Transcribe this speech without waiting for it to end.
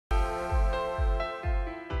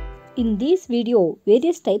In this video,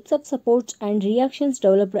 various types of supports and reactions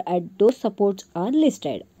developed at those supports are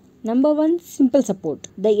listed. Number 1. Simple support.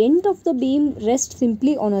 The end of the beam rests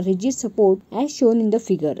simply on a rigid support as shown in the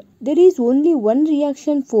figure. There is only one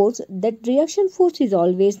reaction force. That reaction force is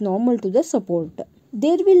always normal to the support.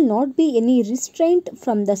 There will not be any restraint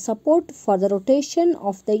from the support for the rotation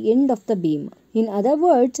of the end of the beam. In other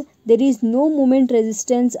words, there is no moment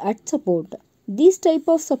resistance at support. These type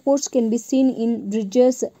of supports can be seen in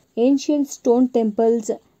bridges, ancient stone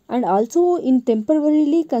temples, and also in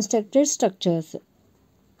temporarily constructed structures.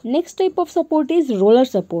 Next type of support is roller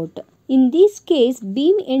support. In this case,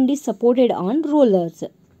 beam end is supported on rollers.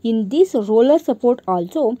 In this roller support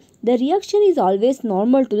also, the reaction is always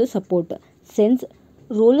normal to the support, since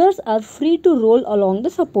rollers are free to roll along the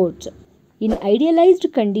supports. In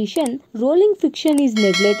idealized condition, rolling friction is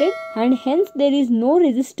neglected and hence there is no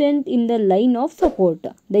resistance in the line of support.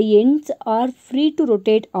 The ends are free to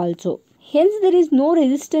rotate also. Hence there is no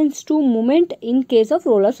resistance to movement in case of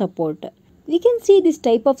roller support. We can see this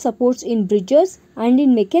type of supports in bridges and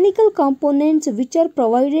in mechanical components which are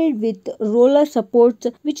provided with roller supports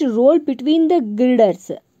which roll between the girders.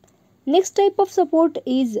 Next type of support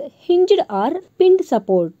is hinged or pinned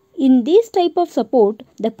support. In this type of support,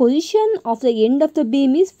 the position of the end of the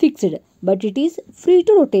beam is fixed, but it is free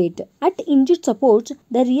to rotate. At hinged supports,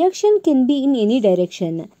 the reaction can be in any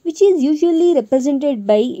direction, which is usually represented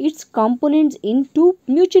by its components in two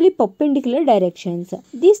mutually perpendicular directions.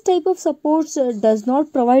 This type of supports does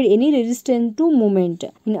not provide any resistance to movement.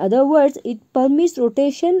 In other words, it permits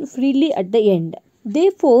rotation freely at the end.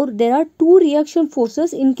 Therefore, there are two reaction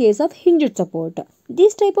forces in case of hinged support.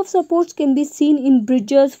 These type of supports can be seen in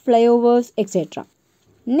bridges, flyovers, etc.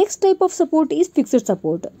 Next type of support is fixed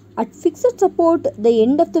support. At fixed support, the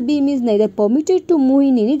end of the beam is neither permitted to move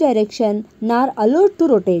in any direction nor allowed to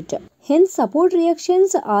rotate. Hence, support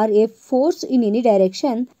reactions are a force in any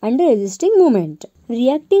direction and a resisting movement.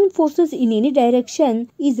 Reacting forces in any direction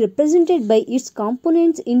is represented by its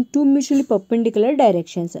components in two mutually perpendicular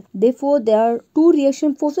directions. Therefore, there are two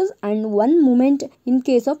reaction forces and one moment in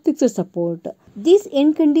case of fixed support. This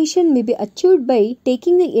end condition may be achieved by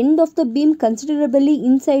taking the end of the beam considerably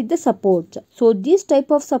inside the support. So, these type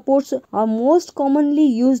of supports are most commonly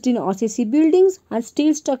used in RCC buildings and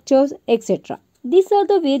steel structures, etc. These are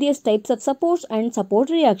the various types of supports and support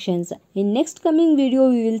reactions. In next coming video,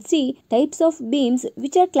 we will see types of beams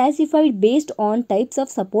which are classified based on types of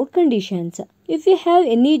support conditions. If you have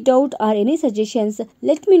any doubt or any suggestions,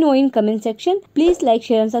 let me know in comment section. Please like,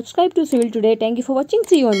 share and subscribe to Civil Today. Thank you for watching.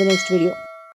 See you on the next video.